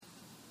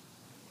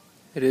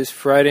It is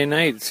Friday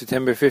night,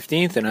 September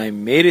 15th, and I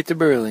made it to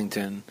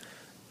Burlington.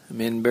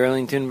 I'm in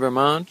Burlington,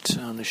 Vermont,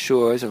 on the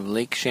shores of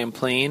Lake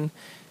Champlain,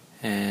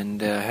 and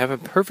have a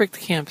perfect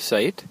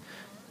campsite.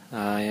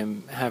 I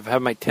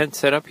have my tent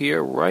set up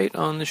here right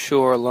on the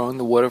shore along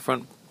the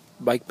waterfront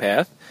bike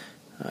path,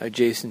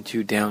 adjacent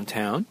to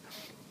downtown.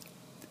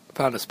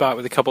 Found a spot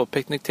with a couple of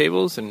picnic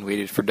tables and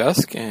waited for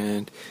dusk,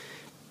 and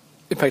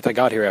in fact I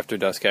got here after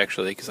dusk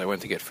actually because I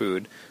went to get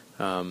food.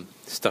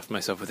 Stuffed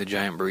myself with a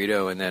giant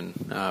burrito and then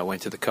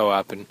went to the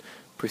co-op and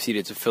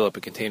proceeded to fill up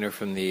a container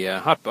from the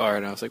hot bar,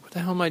 and I was like, what the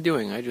hell am I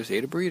doing? I just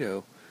ate a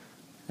burrito.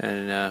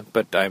 And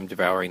but I'm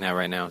devouring that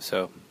right now,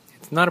 so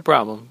it's not a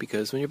problem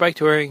because when you're bike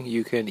touring,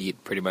 you can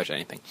eat pretty much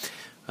anything.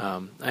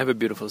 I have a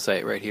beautiful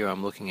site right here.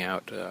 I'm looking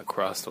out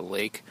across the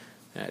lake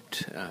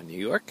at New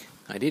York.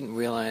 I didn't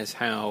realize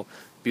how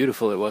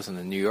beautiful it was on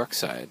the New York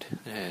side,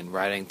 and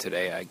riding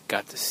today I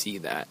got to see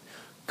that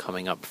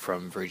coming up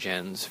from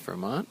Vergennes,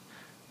 Vermont.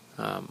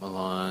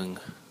 Along,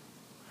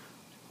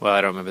 well, I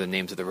don't remember the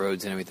names of the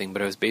roads and everything,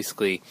 but it was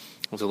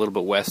a little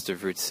bit west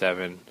of Route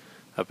 7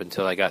 up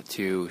until I got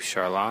to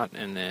Charlotte,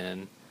 and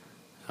then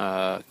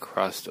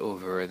crossed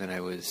over, and then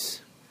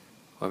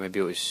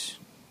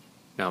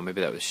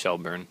maybe that was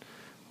Shelburne,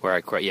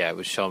 it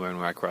was Shelburne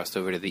where I crossed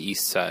over to the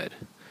east side,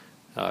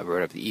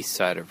 rode up the east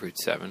side of Route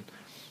 7,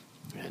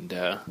 and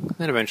then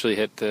eventually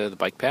hit the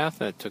bike path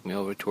that took me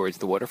over towards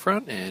the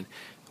waterfront, and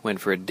went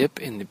for a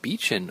dip in the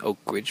beach in Oak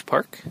Ridge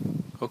Park.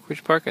 Oak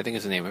Ridge Park, I think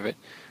is the name of it,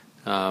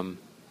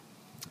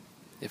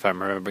 if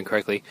I'm remembering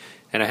correctly.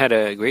 And I had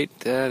a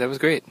great, that was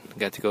great.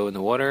 Got to go in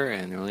the water,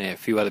 and there were only a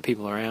few other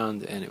people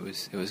around, and it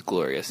was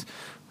glorious.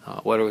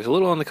 Water was a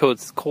little on the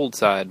cold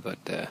side, but,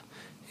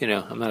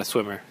 I'm not a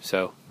swimmer,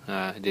 so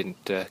I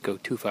didn't go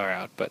too far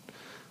out. But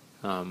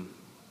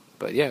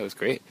yeah, it was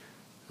great.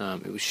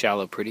 It was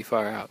shallow pretty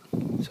far out,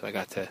 so I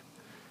got to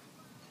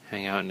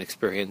hang out and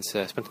experience,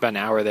 spent about an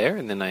hour there,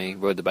 and then I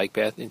rode the bike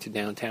path into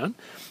downtown,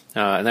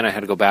 and then I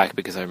had to go back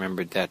because I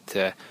remembered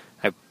that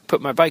I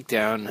put my bike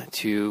down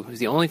it was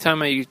the only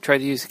time I tried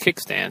to use a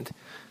kickstand.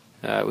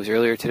 It was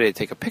earlier today to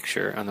take a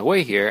picture on the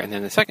way here, and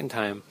then the second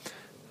time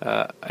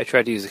I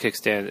tried to use a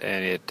kickstand,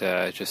 and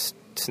it just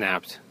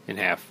snapped in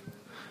half.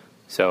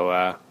 So,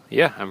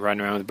 I'm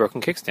riding around with a broken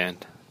kickstand,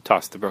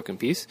 tossed the broken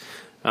piece.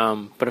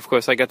 But of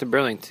course I got to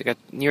Burlington, got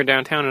near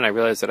downtown, and I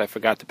realized that I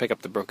forgot to pick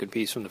up the broken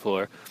piece from the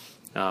floor.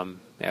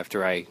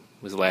 After I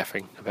was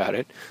laughing about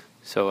it.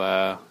 So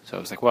I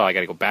was like, well, I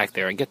gotta go back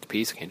there and get the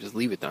piece. I can't just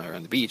leave it down there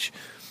on the beach.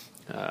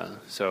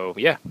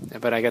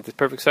 But I got this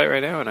perfect site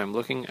right now, and I'm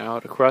looking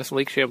out across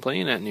Lake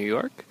Champlain at New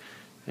York.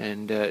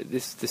 And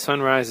the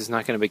sunrise is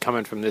not going to be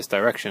coming from this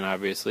direction,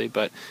 obviously,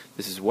 but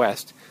this is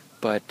west.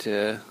 But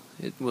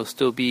it will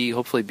still be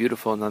hopefully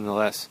beautiful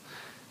nonetheless.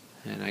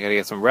 And I gotta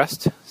get some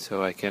rest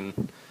so I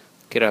can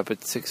get up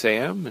at 6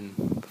 a.m.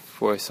 and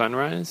before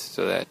sunrise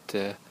so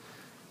that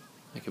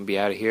I can be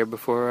out of here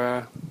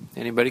before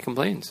anybody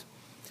complains.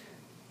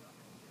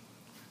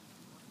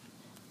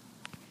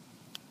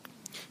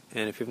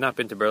 And if you've not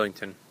been to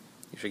Burlington,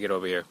 you should get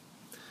over here.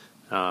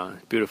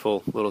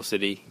 Beautiful little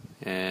city,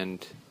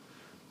 and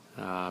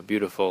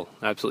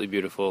absolutely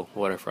beautiful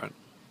waterfront.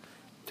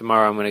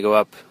 Tomorrow I'm going to go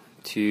up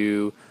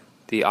to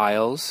the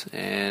Isles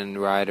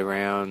and ride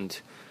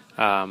around.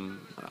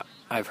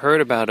 I've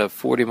heard about a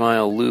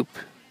 40-mile loop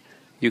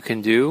you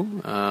can do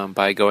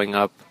by going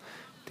up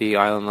the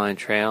Island Line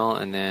Trail,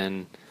 and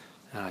then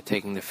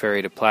taking the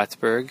ferry to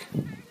Plattsburgh,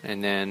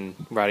 and then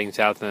riding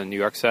south on the New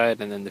York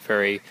side, and then the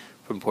ferry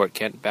from Port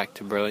Kent back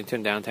to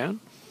Burlington downtown.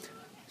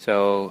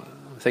 So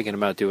I'm thinking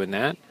about doing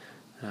that.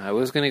 I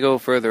was going to go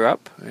further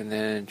up and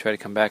then try to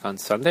come back on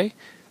Sunday,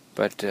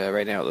 but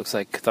right now it looks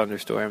like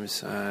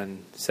thunderstorms on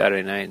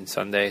Saturday night and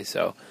Sunday.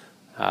 So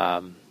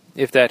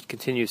if that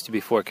continues to be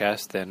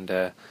forecast,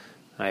 then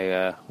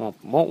I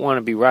won't want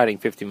to be riding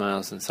 50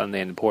 miles on Sunday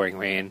in the pouring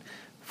rain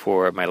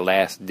for my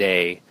last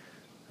day.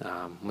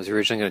 Was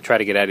originally going to try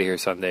to get out of here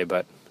Sunday,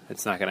 but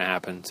it's not going to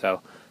happen. So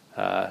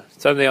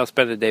Sunday I'll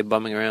spend the day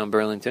bumming around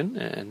Burlington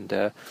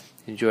and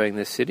enjoying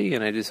this city,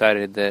 and I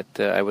decided that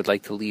I would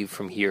like to leave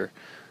from here.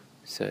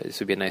 So this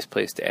would be a nice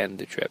place to end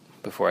the trip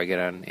before I get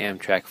on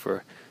Amtrak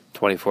for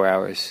 24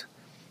 hours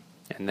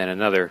and then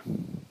another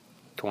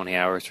 20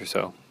 hours or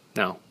so.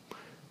 No,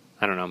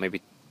 I don't know,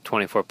 maybe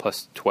 24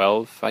 plus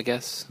 12, I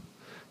guess.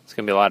 It's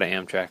going to be a lot of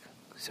Amtrak.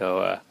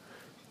 So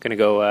going to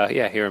go,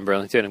 here in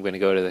Burlington, I'm going to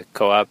go to the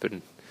co-op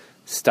and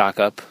stock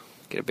up,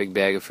 get a big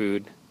bag of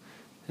food,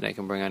 and I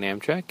can bring on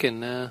Amtrak,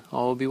 and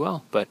all will be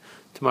well. But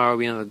tomorrow will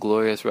be another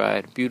glorious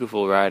ride,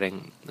 beautiful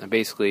riding,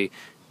 basically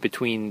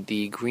between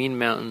the Green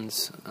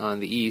Mountains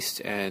on the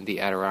east and the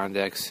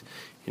Adirondacks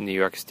in New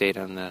York State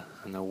on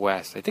the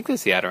west. I think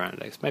that's the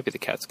Adirondacks, might be the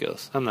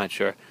Catskills, I'm not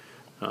sure.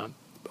 But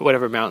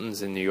whatever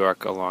mountains in New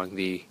York along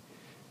the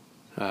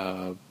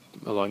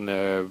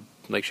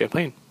Lake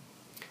Champlain.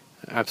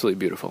 Absolutely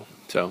beautiful.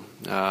 So,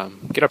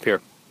 get up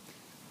here.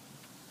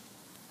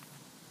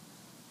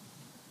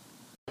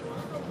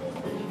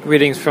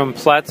 Greetings from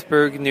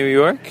Plattsburgh, New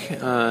York,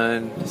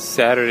 on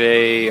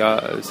Saturday,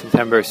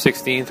 September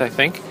 16th, I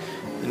think.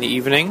 in the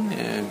evening,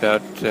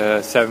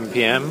 about 7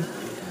 p.m.,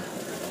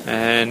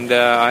 and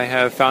I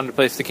have found a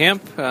place to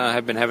camp.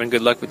 I've been having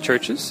good luck with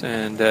churches,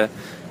 and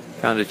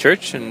found a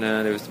church, and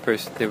there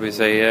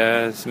was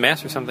a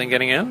mass or something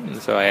getting out,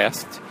 and so I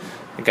asked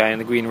the guy in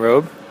the green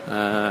robe.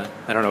 I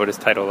don't know what his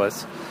title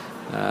was,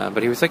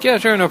 but he was like, "Yeah,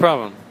 sure, no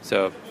problem."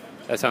 So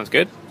that sounds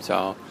good.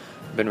 So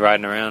I've been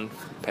riding around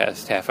for the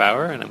past half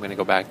hour, and I'm going to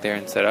go back there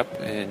and set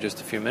up in just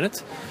a few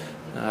minutes.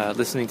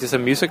 Listening to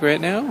some music right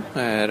now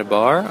at a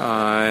bar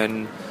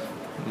on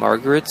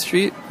Margaret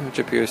Street, which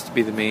appears to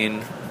be the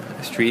main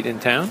street in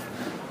town.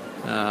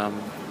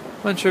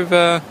 Bunch of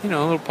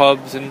little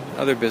pubs and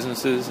other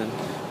businesses and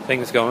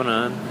things going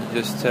on.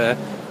 Just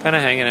kind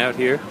of hanging out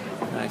here.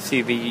 I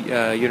see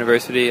the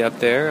university up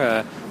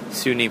there,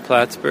 SUNY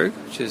Plattsburgh,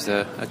 which is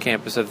a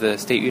campus of the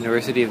State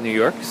University of New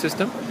York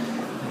system.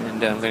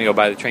 And I'm going to go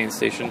by the train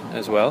station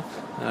as well.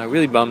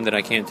 Really bummed that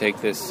I can't take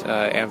this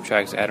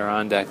Amtrak's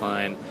Adirondack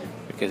line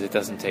because it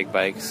doesn't take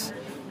bikes.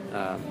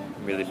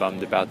 Really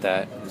bummed about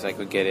that, because I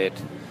could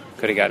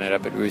have gotten it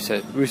up at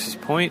Rouse's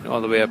Point,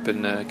 all the way up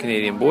in the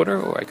Canadian border,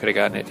 or I could have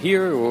gotten it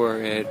here or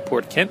at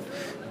Port Kent,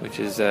 which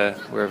is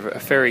where a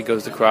ferry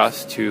goes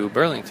across to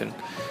Burlington.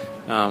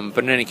 But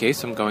in any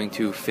case, I'm going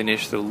to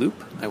finish the loop.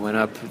 I went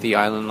up the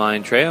Island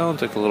Line Trail and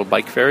took a little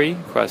bike ferry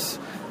across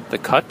the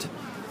Cut,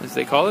 as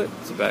they call it.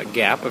 It's about a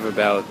gap of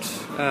about,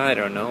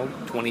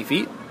 20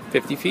 feet,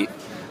 50 feet.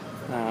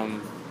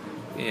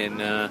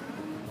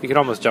 You can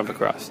almost jump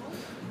across.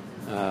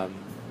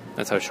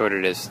 That's how short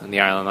it is on the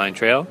Island Line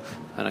Trail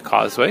on a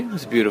causeway. It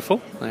was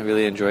beautiful. I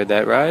really enjoyed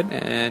that ride,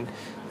 and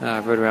I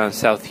rode around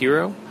South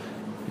Hero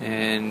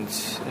and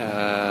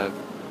got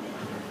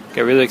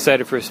really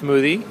excited for a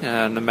smoothie.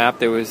 On the map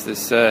there was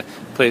this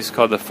place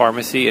called the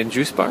Pharmacy and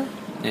Juice Bar,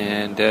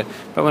 and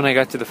but when I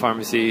got to the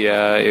pharmacy,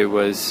 it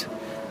was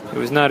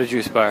not a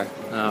juice bar.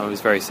 It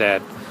was very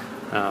sad.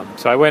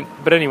 So I went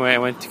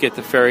to get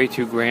the ferry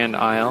to Grand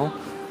Isle,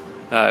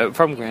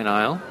 from Grand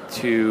Isle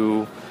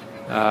to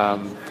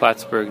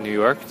Plattsburgh, New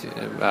York,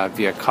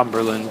 via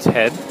Cumberland's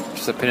Head,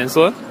 which is a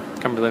peninsula,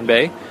 Cumberland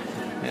Bay.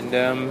 And,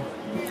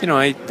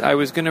 I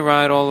was going to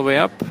ride all the way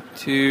up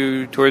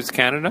towards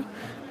Canada.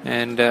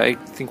 And I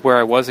think where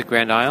I was at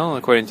Grand Isle,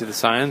 according to the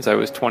signs, I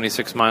was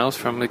 26 miles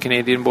from the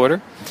Canadian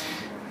border.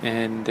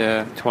 And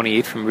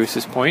 28 from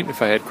Rouse's Point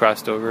if I had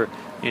crossed over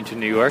into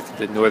New York,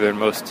 the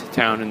northernmost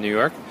town in New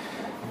York.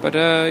 But,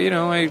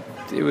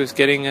 it was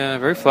getting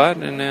very flat,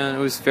 and it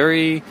was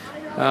very...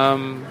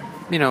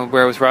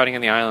 where I was riding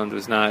on the island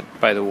was not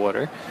by the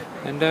water,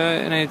 and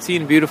I had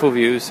seen beautiful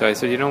views. So I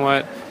said, you know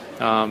what?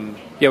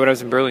 When I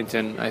was in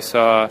Burlington, I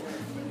saw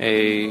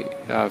a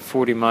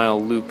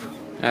 40-mile loop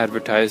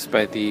advertised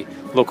by the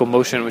Local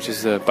Motion, which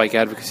is a bike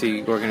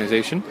advocacy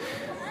organization,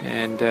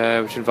 and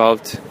which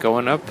involved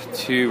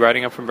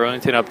riding up from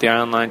Burlington up the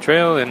Island Line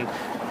Trail and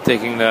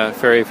taking the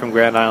ferry from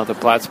Grand Isle to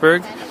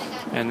Plattsburgh,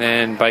 and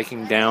then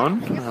biking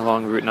down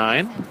along Route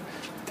 9.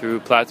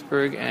 Through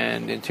Plattsburgh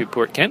and into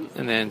Port Kent,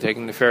 and then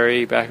taking the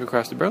ferry back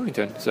across to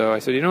Burlington. So I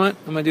said, you know what,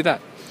 I'm going to do that.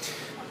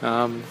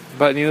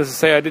 But needless to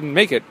say, I didn't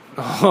make it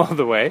all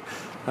the way.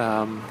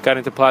 Got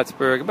into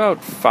Plattsburgh about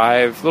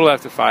a little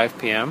after 5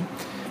 p.m.,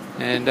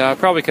 and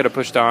probably could have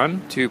pushed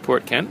on to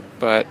Port Kent,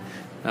 but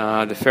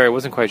the ferry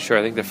wasn't quite sure.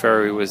 I think the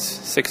ferry was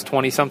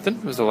 6:20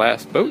 something, was the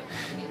last boat,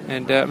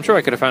 and I'm sure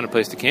I could have found a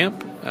place to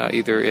camp,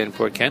 either in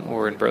Port Kent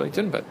or in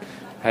Burlington, but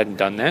I hadn't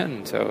done that,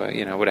 and so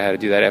would have had to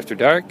do that after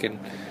dark, and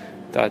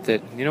thought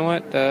that, you know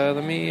what,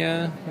 let me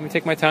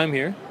take my time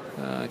here,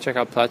 check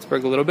out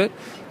Plattsburgh a little bit,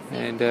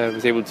 and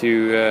was able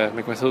to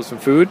make myself some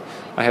food.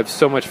 I have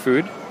so much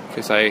food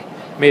because I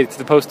made it to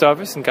the post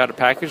office and got a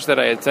package that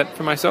I had sent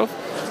for myself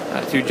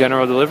to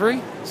general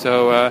delivery.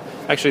 So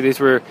actually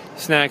these were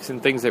snacks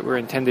and things that were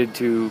intended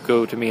to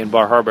go to me in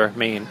Bar Harbor,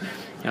 Maine,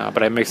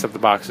 but I mixed up the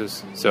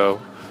boxes.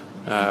 So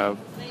I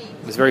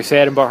was very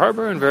sad in Bar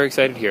Harbor and very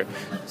excited here.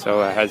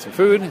 So I had some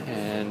food,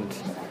 and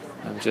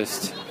I'm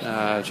just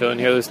chilling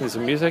here, listening to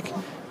some music,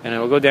 and I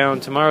will go down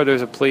tomorrow.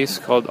 There's a place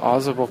called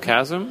Ausable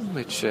Chasm,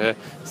 which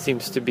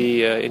seems to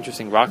be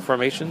interesting rock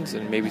formations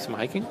and maybe some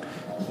hiking,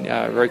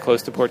 very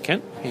close to Port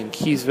Kent in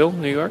Keysville,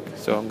 New York.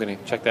 So I'm going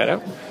to check that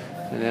out,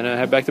 and then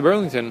head back to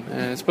Burlington.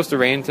 It's supposed to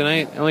rain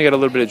tonight. I only got a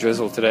little bit of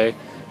drizzle today.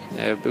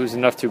 It was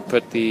enough to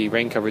put the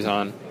rain covers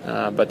on,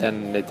 but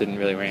then it didn't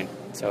really rain.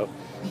 So.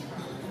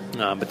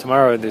 But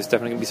tomorrow there's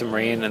definitely going to be some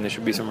rain, and there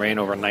should be some rain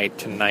overnight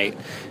tonight.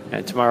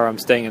 And tomorrow I'm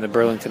staying in the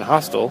Burlington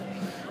hostel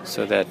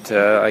so that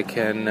I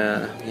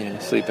can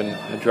sleep in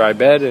a dry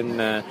bed and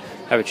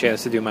have a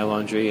chance to do my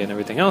laundry and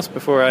everything else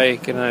before I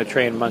can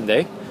train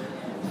Monday.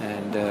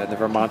 And the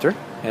Vermonter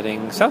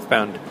heading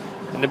southbound.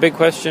 And the big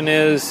question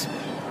is,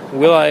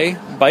 will I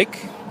bike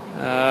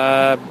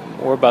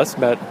or bus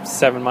about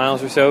 7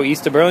 miles or so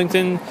east of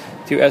Burlington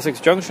to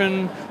Essex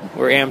Junction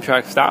where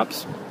Amtrak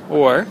stops,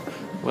 or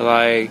will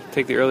I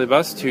take the early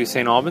bus to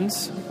St.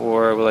 Albans,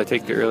 or will I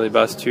take the early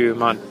bus to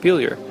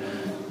Montpelier,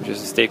 which is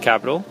the state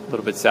capital, a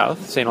little bit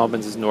south? St.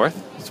 Albans is north,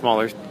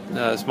 small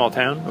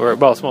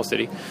town, small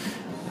city.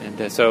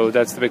 And so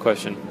that's the big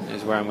question,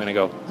 is where I'm going to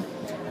go.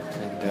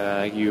 And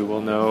and you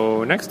will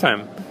know next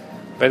time.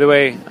 By the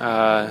way,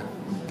 the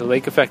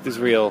lake effect is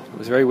real. It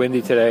was very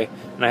windy today,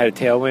 and I had a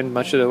tailwind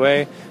much of the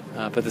way.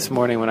 But this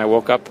morning when I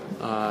woke up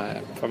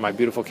from my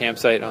beautiful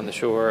campsite on the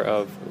shore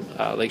of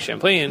Lake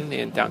Champlain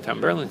in downtown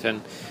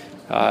Burlington,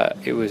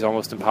 it was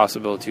almost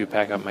impossible to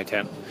pack up my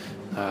tent.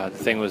 The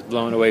thing was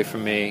blown away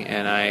from me,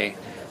 and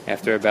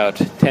after about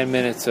 10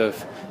 minutes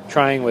of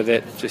trying with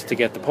it just to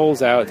get the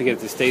poles out, to get it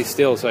to stay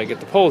still so I get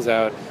the poles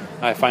out,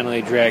 I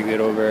finally dragged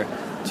it over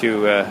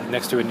to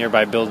next to a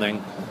nearby building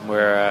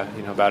where,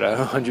 about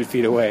 100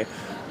 feet away,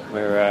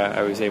 where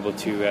I was able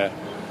to,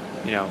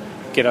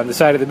 get on the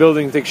side of the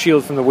building, take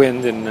shield from the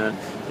wind, and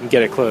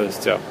get it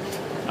closed. So,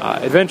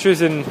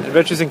 adventures in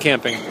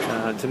camping.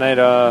 Tonight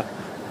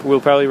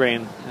will probably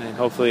rain, and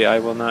hopefully I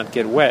will not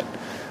get wet.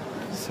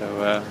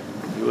 So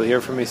you will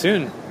hear from me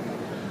soon.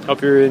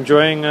 Hope you're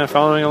enjoying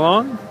following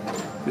along.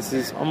 This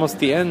is almost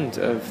the end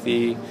of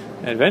the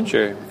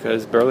adventure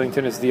because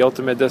Burlington is the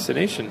ultimate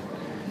destination.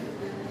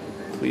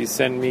 Please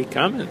send me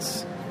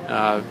comments.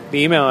 The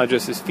email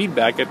address is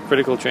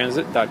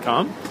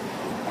feedback@criticaltransit.com.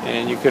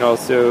 And you can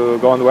also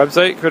go on the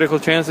website,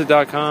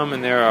 criticaltransit.com,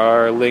 and there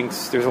are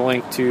links. There's a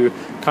link to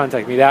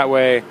contact me that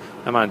way.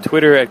 I'm on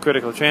Twitter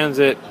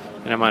 @criticaltransit,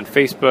 and I'm on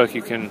Facebook.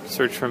 You can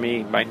search for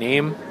me by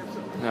name.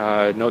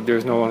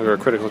 There's no longer a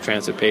Critical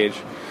Transit page,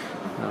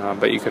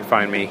 but you can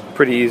find me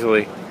pretty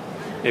easily.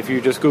 If you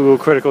just Google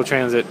Critical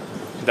Transit,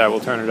 that will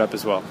turn it up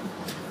as well.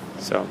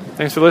 So,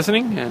 thanks for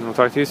listening, and we'll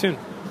talk to you soon.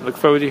 Look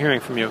forward to hearing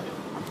from you.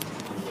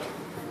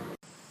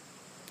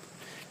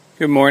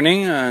 Good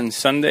morning on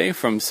Sunday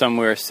from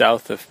somewhere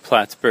south of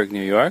Plattsburgh,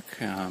 New York.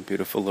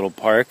 Beautiful little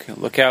park.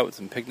 Lookout with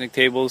some picnic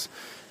tables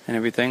and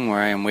everything where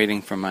I am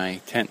waiting for my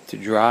tent to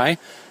dry.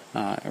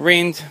 It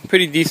rained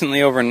pretty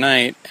decently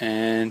overnight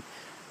and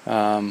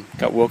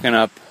got woken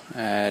up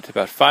at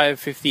about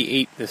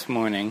 5:58 this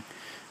morning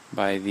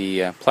by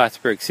the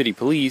Plattsburgh City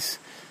Police,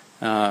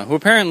 who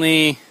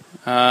apparently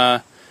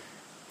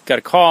got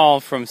a call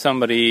from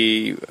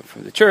somebody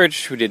from the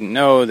church who didn't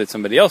know that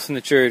somebody else in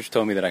the church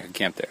told me that I could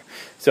camp there.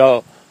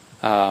 So,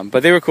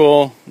 but they were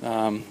cool.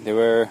 They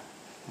were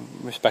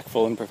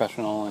respectful and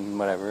professional and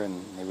whatever.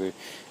 And they were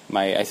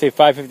I say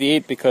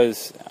 5:58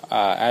 because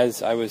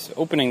as I was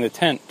opening the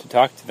tent to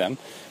talk to them,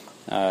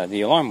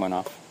 the alarm went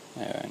off,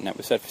 and that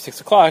was set for 6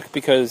 o'clock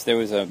because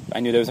I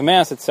knew there was a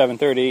mass at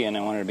 7:30, and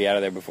I wanted to be out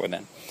of there before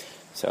then.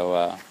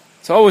 So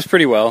all was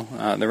pretty well.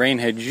 The rain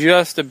had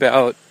just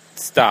about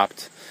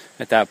stopped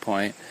at that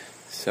point,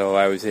 so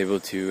I was able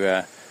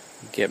to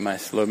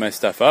load my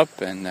stuff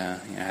up, and I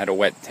had a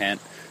wet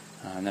tent.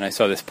 And then I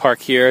saw this park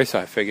here, so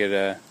I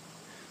figured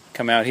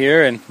come out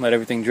here and let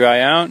everything dry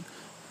out.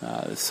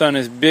 The sun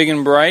is big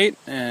and bright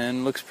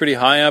and looks pretty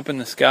high up in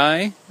the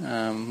sky.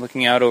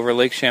 Looking out over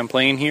Lake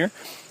Champlain here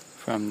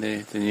from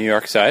the New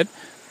York side.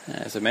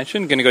 As I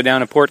mentioned, going to go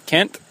down to Port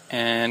Kent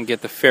and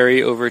get the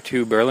ferry over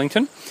to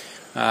Burlington.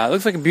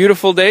 Looks like a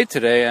beautiful day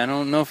today. I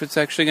don't know if it's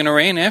actually going to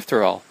rain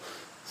after all.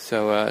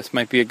 So this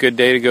might be a good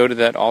day to go to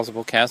that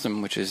Ausable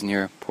Chasm, which is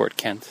near Port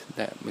Kent,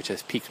 which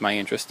has piqued my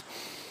interest.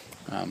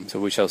 So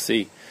we shall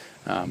see.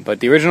 But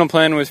the original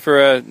plan was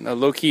for a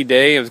low-key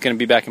day. I was going to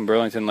be back in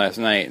Burlington last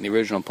night. And the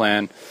original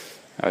plan,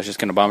 I was just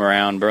going to bum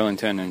around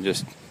Burlington and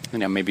just,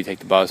 maybe take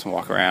the bus and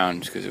walk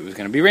around because it was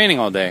going to be raining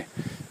all day.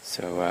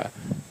 So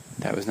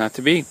that was not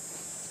to be.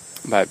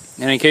 But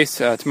in any case,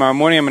 tomorrow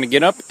morning I'm going to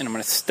get up and I'm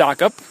going to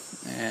stock up.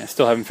 And I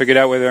still haven't figured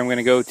out whether I'm going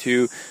to go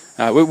to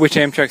which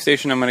Amtrak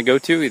station I'm going to go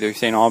to, either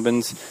St.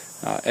 Albans,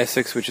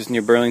 Essex, which is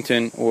near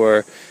Burlington,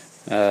 or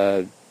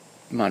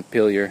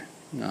Montpelier.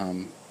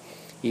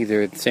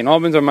 Either St.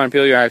 Albans or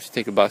Montpelier I have to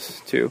take a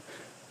bus to,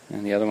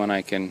 and the other one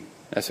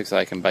Essex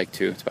I can bike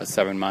to. It's about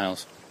 7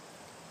 miles.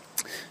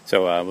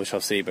 So we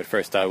shall see, but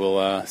first I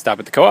will stop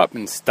at the co-op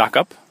and stock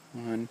up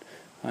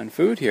on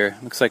food here.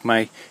 Looks like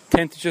my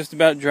tent is just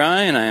about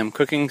dry, and I am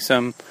cooking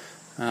some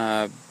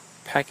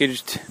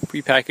prepackaged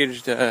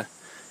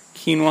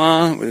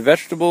quinoa with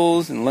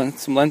vegetables and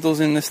some lentils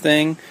in this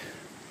thing.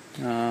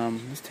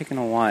 It's taken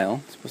a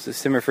while. It's supposed to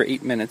simmer for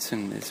 8 minutes,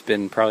 and it's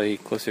been probably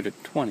closer to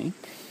 20.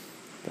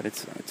 But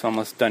it's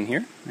almost done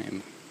here. I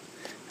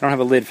don't have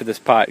a lid for this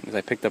pot because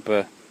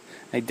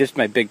I dished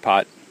my big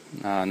pot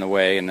on the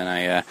way, and then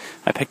I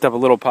picked up a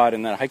little pot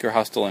in that hiker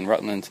hostel in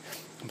Rutland.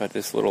 But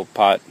this little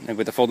pot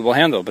with a foldable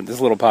handle, but this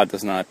little pot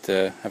does not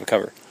have a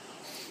cover.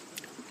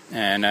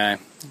 And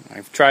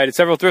I've tried at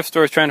several thrift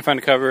stores trying to find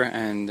a cover,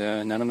 and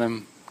none of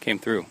them came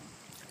through.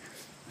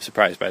 I'm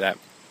surprised by that.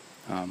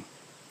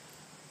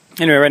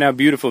 Anyway, right now,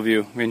 beautiful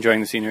view. We're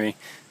enjoying the scenery.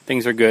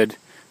 Things are good.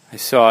 I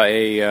saw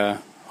a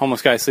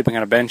homeless guy sleeping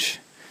on a bench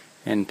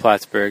in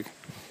Plattsburgh,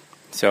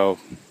 so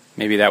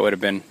maybe that would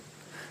have been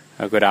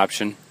a good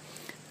option.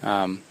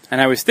 And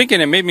I was thinking,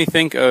 it made me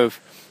think of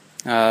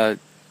a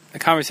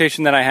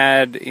conversation that I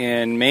had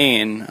in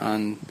Maine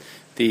at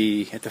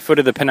the foot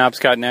of the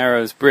Penobscot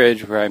Narrows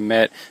Bridge, where I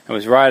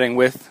was riding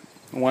with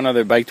one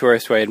other bike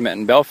tourist who I had met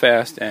in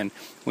Belfast, and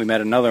we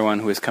met another one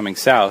who was coming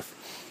south.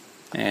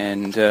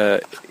 And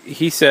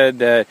he said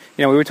that,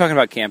 we were talking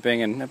about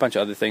camping and a bunch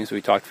of other things.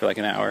 We talked for like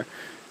an hour.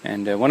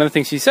 And one of the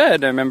things he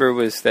said, I remember,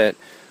 was that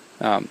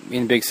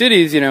in big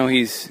cities, he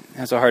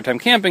has a hard time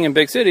camping in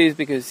big cities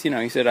because,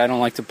 he said, I don't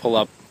like to pull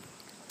up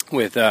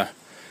with,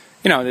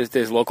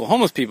 there's local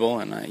homeless people,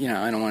 and I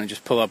don't want to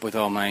just pull up with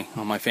all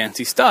my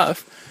fancy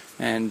stuff.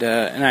 And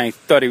I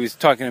thought he was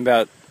talking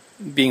about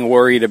being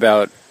worried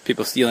about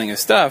people stealing his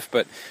stuff,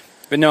 but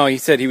no, he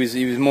said he was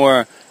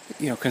more,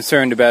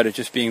 concerned about it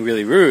just being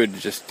really rude.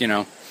 Just,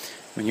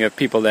 when you have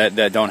people that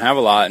don't have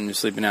a lot and are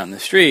sleeping out in the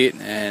street,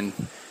 and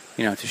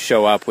to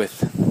show up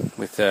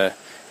with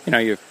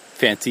your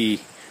fancy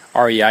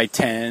REI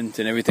tent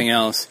and everything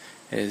else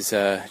is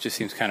just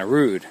seems kind of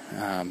rude.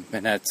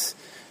 And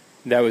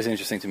that was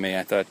interesting to me.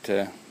 I thought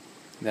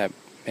that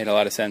made a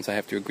lot of sense. I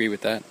have to agree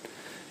with that.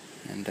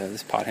 And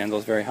this pot handle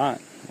is very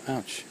hot.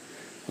 Ouch.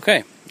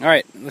 Okay. All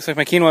right. Looks like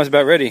my quinoa is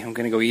about ready. I'm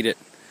going to go eat it.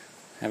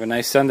 Have a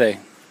nice Sunday.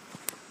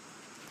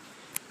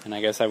 And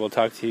I guess I will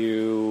talk to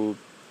you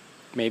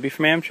maybe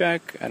from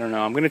Amtrak. I don't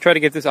know. I'm going to try to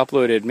get this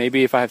uploaded.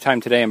 Maybe if I have time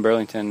today in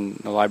Burlington,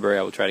 the library,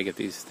 I will try to get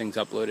these things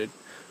uploaded.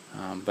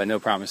 But no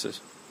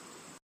promises.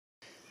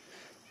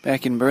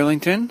 Back in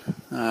Burlington,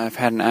 I've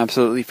had an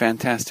absolutely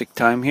fantastic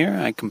time here.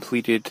 I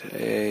completed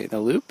the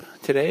loop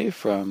today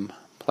from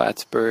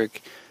Plattsburgh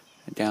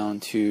down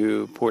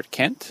to Port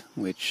Kent,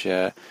 which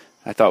I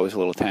thought was a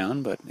little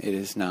town, but it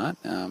is not.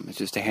 It's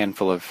just a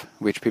handful of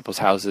rich people's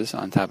houses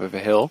on top of a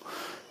hill.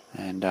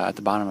 And at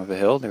the bottom of the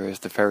hill, there is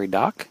the ferry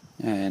dock.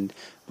 And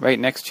right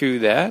next to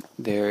that,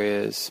 there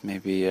is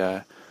maybe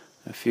a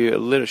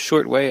little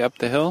short way up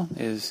the hill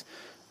is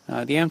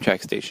the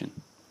Amtrak station.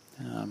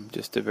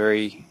 Just a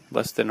very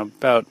less than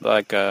about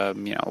like a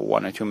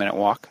 1 or 2 minute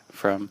walk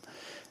from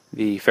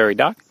the ferry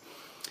dock.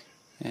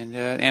 And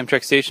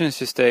Amtrak station is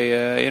just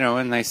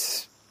a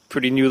nice,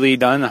 pretty newly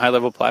done high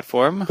level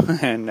platform,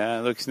 and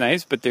looks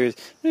nice. But there's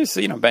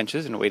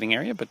benches and a waiting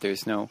area, but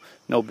there's no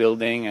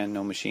building and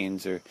no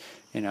machines or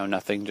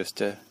nothing.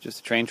 Just a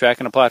train track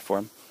and a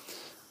platform.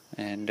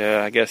 And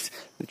I guess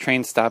the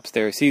train stops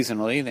there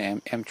seasonally.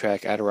 The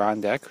Amtrak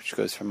Adirondack, which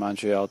goes from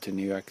Montreal to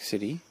New York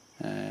City,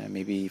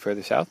 maybe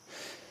further south.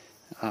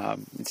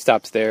 It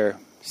stops there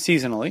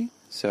seasonally,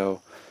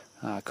 so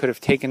I could have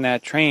taken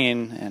that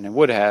train, and it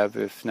would have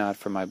if not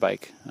for my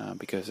bike,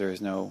 because there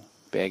is no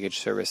baggage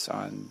service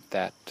on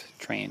that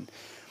train.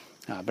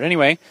 But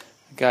anyway,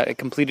 I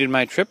completed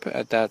my trip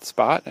at that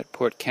spot at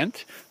Port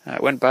Kent. I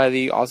went by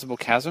the Ausable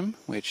Chasm,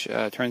 which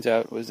turns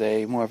out was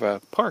more of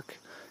a park.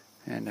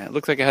 And it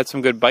looked like it had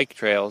some good bike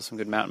trails, some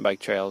good mountain bike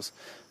trails.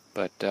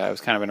 But I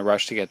was kind of in a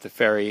rush to get the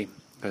ferry,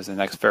 because the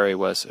next ferry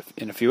was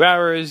in a few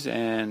hours,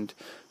 and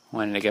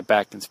wanted to get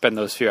back and spend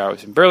those few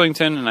hours in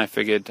Burlington, and I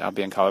figured I'll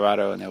be in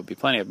Colorado and there will be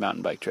plenty of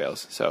mountain bike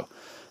trails, so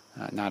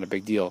not a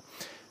big deal.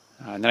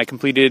 And then I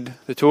completed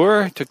the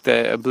tour, took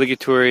the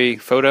obligatory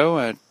photo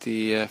at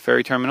the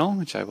ferry terminal,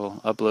 which I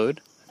will upload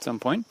at some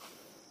point.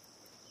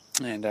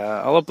 And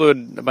I'll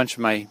upload a bunch of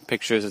my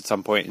pictures at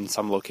some point in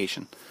some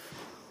location.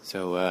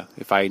 So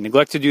if I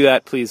neglect to do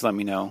that, please let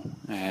me know,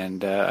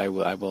 and I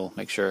will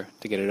make sure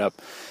to get it up.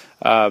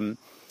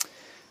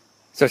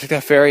 So I took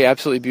that ferry,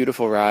 absolutely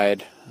beautiful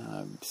ride,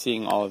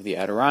 seeing all of the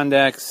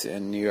Adirondacks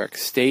in New York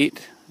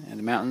State and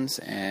the mountains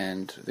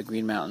and the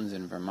Green Mountains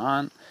in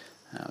Vermont.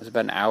 It was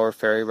about an hour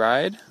ferry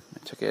ride.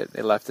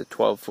 It left at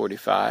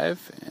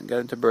 12:45 and got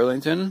into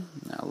Burlington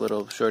a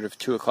little short of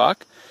 2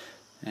 o'clock.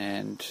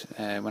 And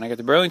when I got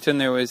to Burlington,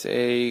 there was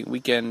a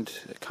weekend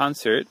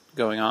concert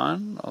going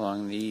on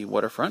along the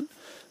waterfront.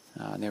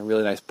 They have a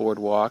really nice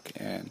boardwalk,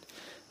 and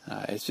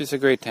it's just a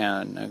great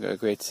town, a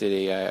great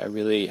city. I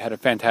really had a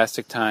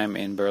fantastic time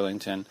in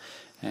Burlington.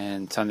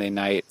 And Sunday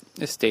night,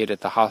 I stayed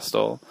at the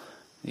hostel,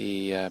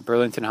 the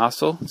Burlington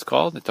Hostel, it's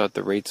called. I thought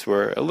the rates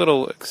were a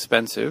little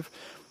expensive,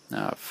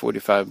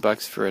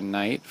 $45 for a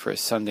night, for a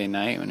Sunday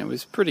night, and it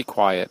was pretty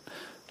quiet,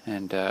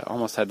 and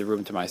almost had the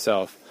room to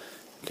myself,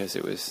 because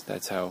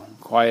that's how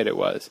quiet it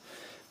was.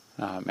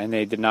 And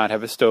they did not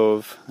have a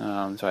stove,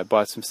 so I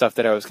bought some stuff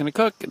that I was going to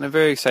cook, and I'm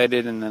very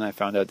excited, and then I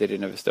found out they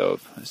didn't have a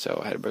stove, so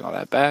I had to bring all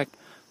that back.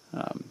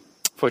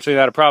 Fortunately,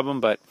 not a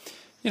problem, but,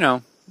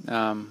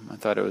 I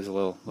thought it was a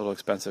little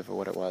expensive for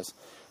what it was.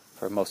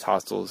 For most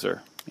hostels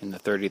are in the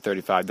 $30,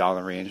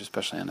 $35 range,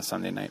 especially on a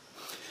Sunday night.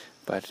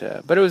 But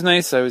it was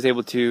nice. I was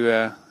able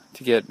to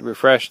get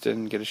refreshed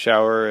and get a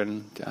shower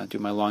and do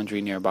my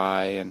laundry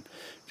nearby and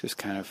just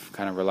kind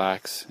of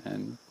relax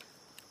and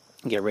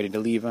get ready to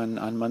leave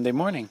on Monday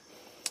morning.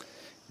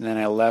 And then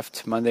I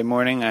left Monday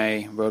morning.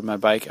 I rode my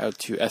bike out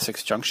to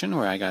Essex Junction,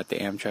 where I got the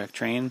Amtrak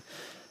train,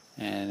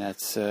 and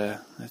that's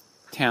a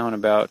town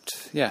about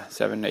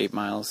 7 to 8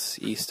 miles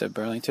east of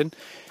Burlington.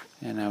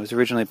 And I was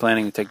originally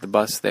planning to take the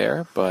bus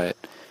there, but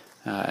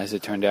as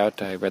it turned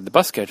out, I read the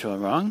bus schedule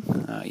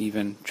wrong.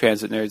 Even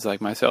transit nerds like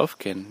myself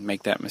can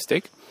make that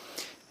mistake.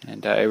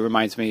 And it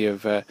reminds me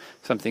of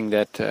something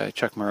that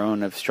Chuck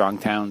Marohn of Strong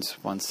Towns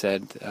once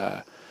said.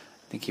 I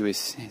think he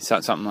was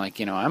something like,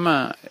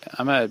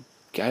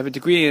 I have a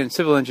degree in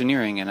civil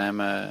engineering, and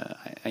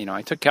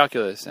I took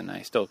calculus, and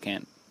I still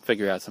can't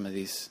figure out some of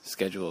these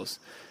schedules.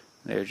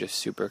 they're just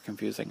super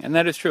confusing. And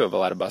that is true of a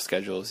lot of bus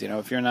schedules.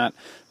 If you're not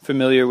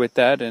familiar with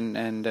that,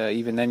 and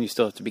even then you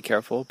still have to be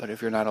careful. But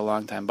if you're not a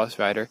long-time bus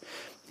rider,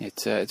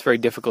 it's very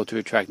difficult to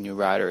attract new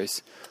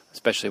riders,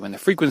 especially when the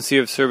frequency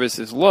of service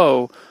is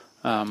low.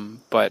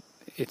 But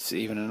it's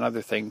even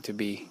another thing to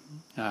be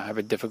have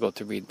it difficult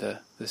to read the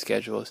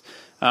schedules.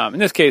 In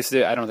this case,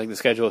 I don't think the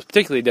schedule is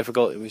particularly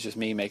difficult. It was just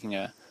me making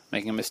a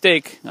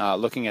mistake,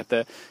 looking at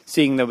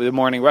seeing the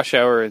morning rush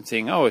hour and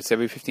seeing, it's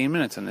every 15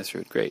 minutes on this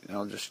route. Great. And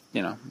I'll just,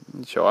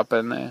 show up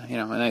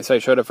and so I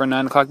showed up for a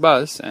 9 o'clock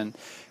bus, and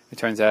it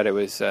turns out it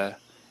was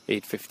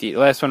 8:50.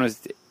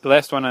 The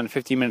last one on a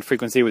 15-minute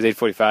frequency was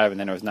 8:45, and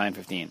then it was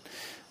 9:15.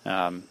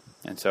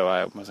 And so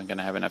I wasn't going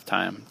to have enough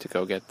time to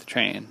go get the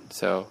train.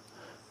 So,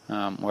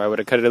 or I would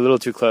have cut it a little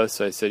too close.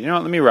 So I said,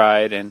 let me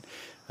ride. And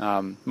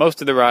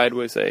most of the ride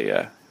was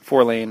a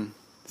 4-lane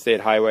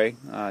state highway,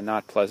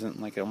 not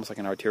pleasant, almost like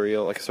an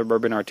arterial, like a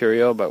suburban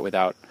arterial, but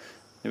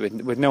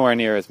with nowhere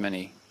near as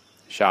many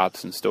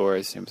shops and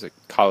stores. It was a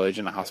college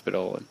and a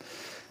hospital, and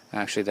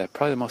actually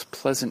probably the most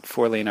pleasant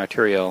 4-lane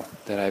arterial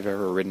that I've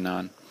ever ridden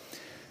on.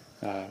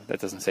 That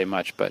doesn't say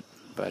much, but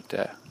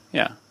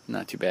yeah,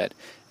 not too bad.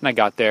 And I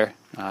got there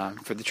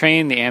for the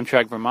train, the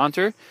Amtrak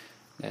Vermonter,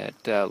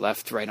 that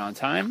left right on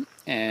time.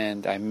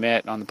 And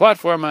on the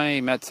platform,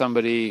 I met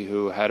somebody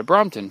who had a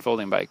Brompton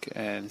folding bike.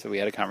 And so we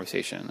had a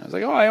conversation. I was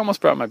like, I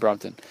almost brought my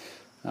Brompton.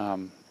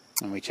 And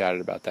we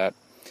chatted about that.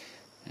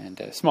 And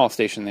a small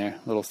station there,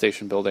 little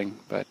station building,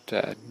 but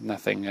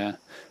nothing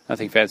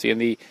fancy.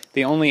 And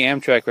the only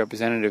Amtrak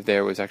representative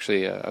there was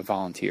actually a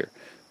volunteer,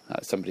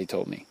 somebody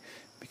told me,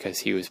 because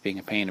he was being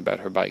a pain about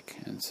her bike.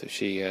 And so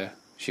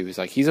she was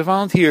like, he's a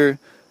volunteer.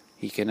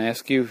 He can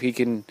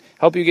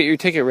help you get your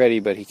ticket ready,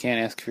 but he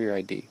can't ask for your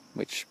ID,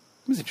 which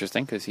was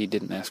interesting because he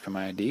didn't ask for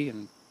my ID,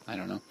 and I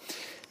don't know.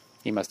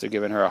 He must have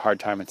given her a hard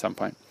time at some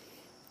point.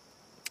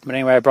 But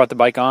anyway, I brought the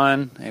bike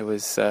on. It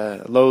was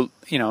a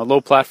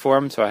low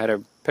platform, so I had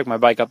to pick my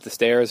bike up the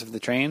stairs of the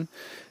train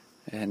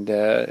and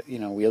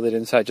wheeled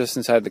it just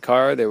inside the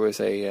car. There was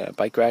a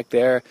bike rack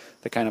there,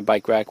 the kind of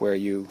bike rack where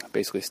you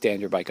basically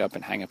stand your bike up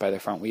and hang it by the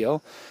front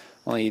wheel.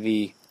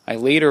 I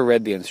later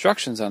read the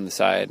instructions on the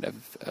side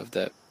of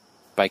the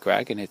bike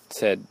rack, and it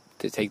said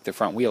to take the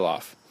front wheel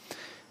off.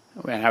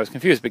 And I was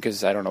confused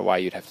because I don't know why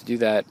you'd have to do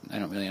that. I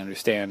don't really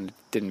understand. It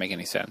didn't make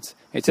any sense.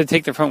 It said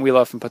take the front wheel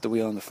off and put the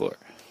wheel on the floor.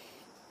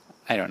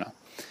 I don't know.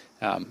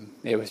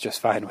 It was just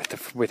fine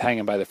with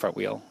hanging by the front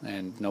wheel,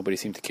 and nobody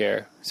seemed to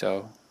care.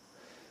 So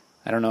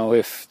I don't know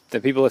if the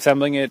people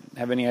assembling it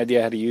have any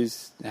idea how to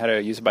use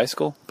a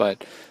bicycle,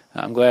 but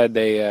I'm glad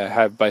they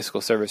have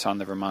bicycle service on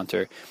the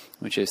Vermonter,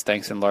 which is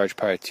thanks in large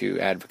part to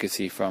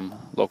advocacy from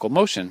Local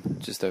Motion,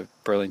 which is the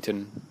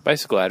Burlington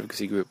bicycle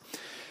advocacy group.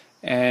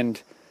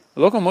 And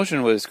Local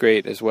Motion was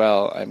great as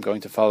well. I'm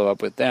going to follow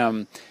up with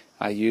them.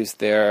 I used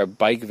their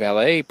bike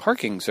valet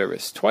parking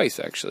service twice,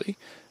 actually.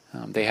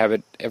 They have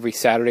it every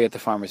Saturday at the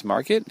farmers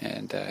market,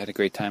 and I had a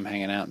great time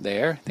hanging out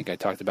there. I think I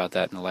talked about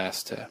that in the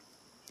last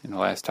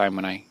time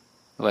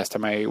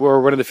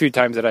or one of the few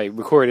times that I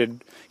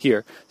recorded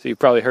here. So you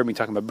probably heard me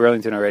talking about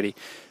Burlington already,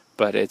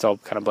 but it's all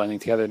kind of blending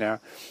together now.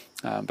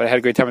 But I had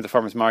a great time at the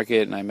farmers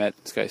market, and I met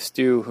this guy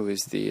Stu, who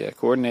is the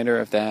coordinator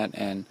of that,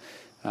 and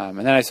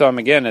then I saw him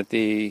again at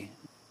the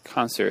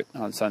concert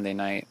on Sunday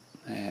night,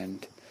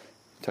 and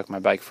took my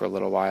bike for a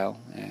little while.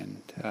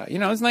 And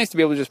it's nice to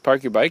be able to just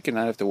park your bike and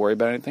not have to worry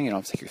about anything. You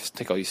don't have to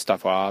take all your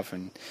stuff off.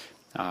 And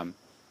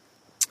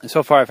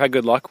so far, I've had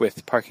good luck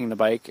with parking the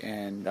bike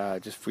and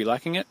just free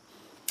locking it.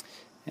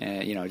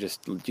 And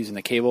just using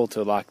the cable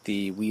to lock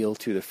the wheel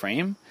to the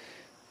frame.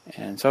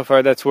 And so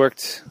far, that's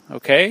worked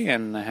okay,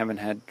 and I haven't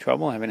had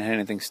trouble. I haven't had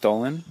anything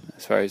stolen,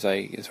 as far as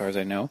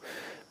I know.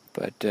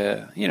 But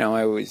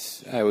I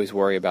always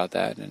worry about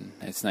that, and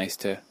it's nice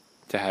to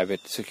have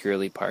it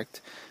securely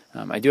parked.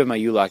 I do have my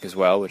U-lock as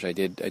well, which I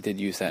did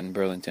use that in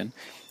Burlington,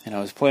 and I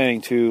was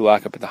planning to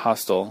lock up at the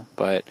hostel,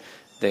 but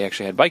they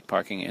actually had bike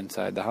parking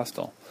inside the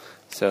hostel.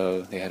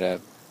 So I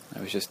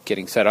was just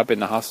getting set up in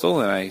the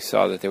hostel, and I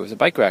saw that there was a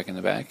bike rack in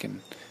the back,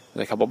 and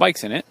with a couple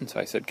bikes in it, and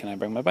so I said, can I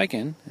bring my bike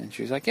in? And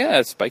she was like, yeah,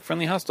 it's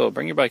bike-friendly hostel,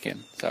 bring your bike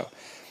in. So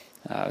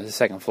it was the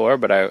second floor,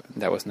 but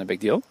that wasn't a big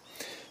deal.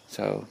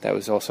 So that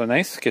was also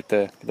nice, get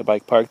the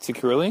bike parked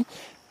securely,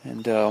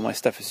 and all my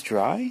stuff is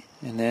dry,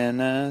 and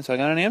then so I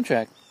got an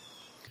Amtrak.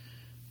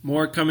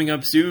 More coming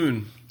up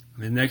soon,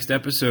 the next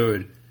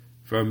episode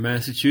from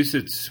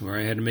Massachusetts, where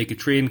I had to make a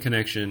train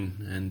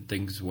connection, and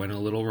things went a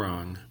little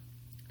wrong.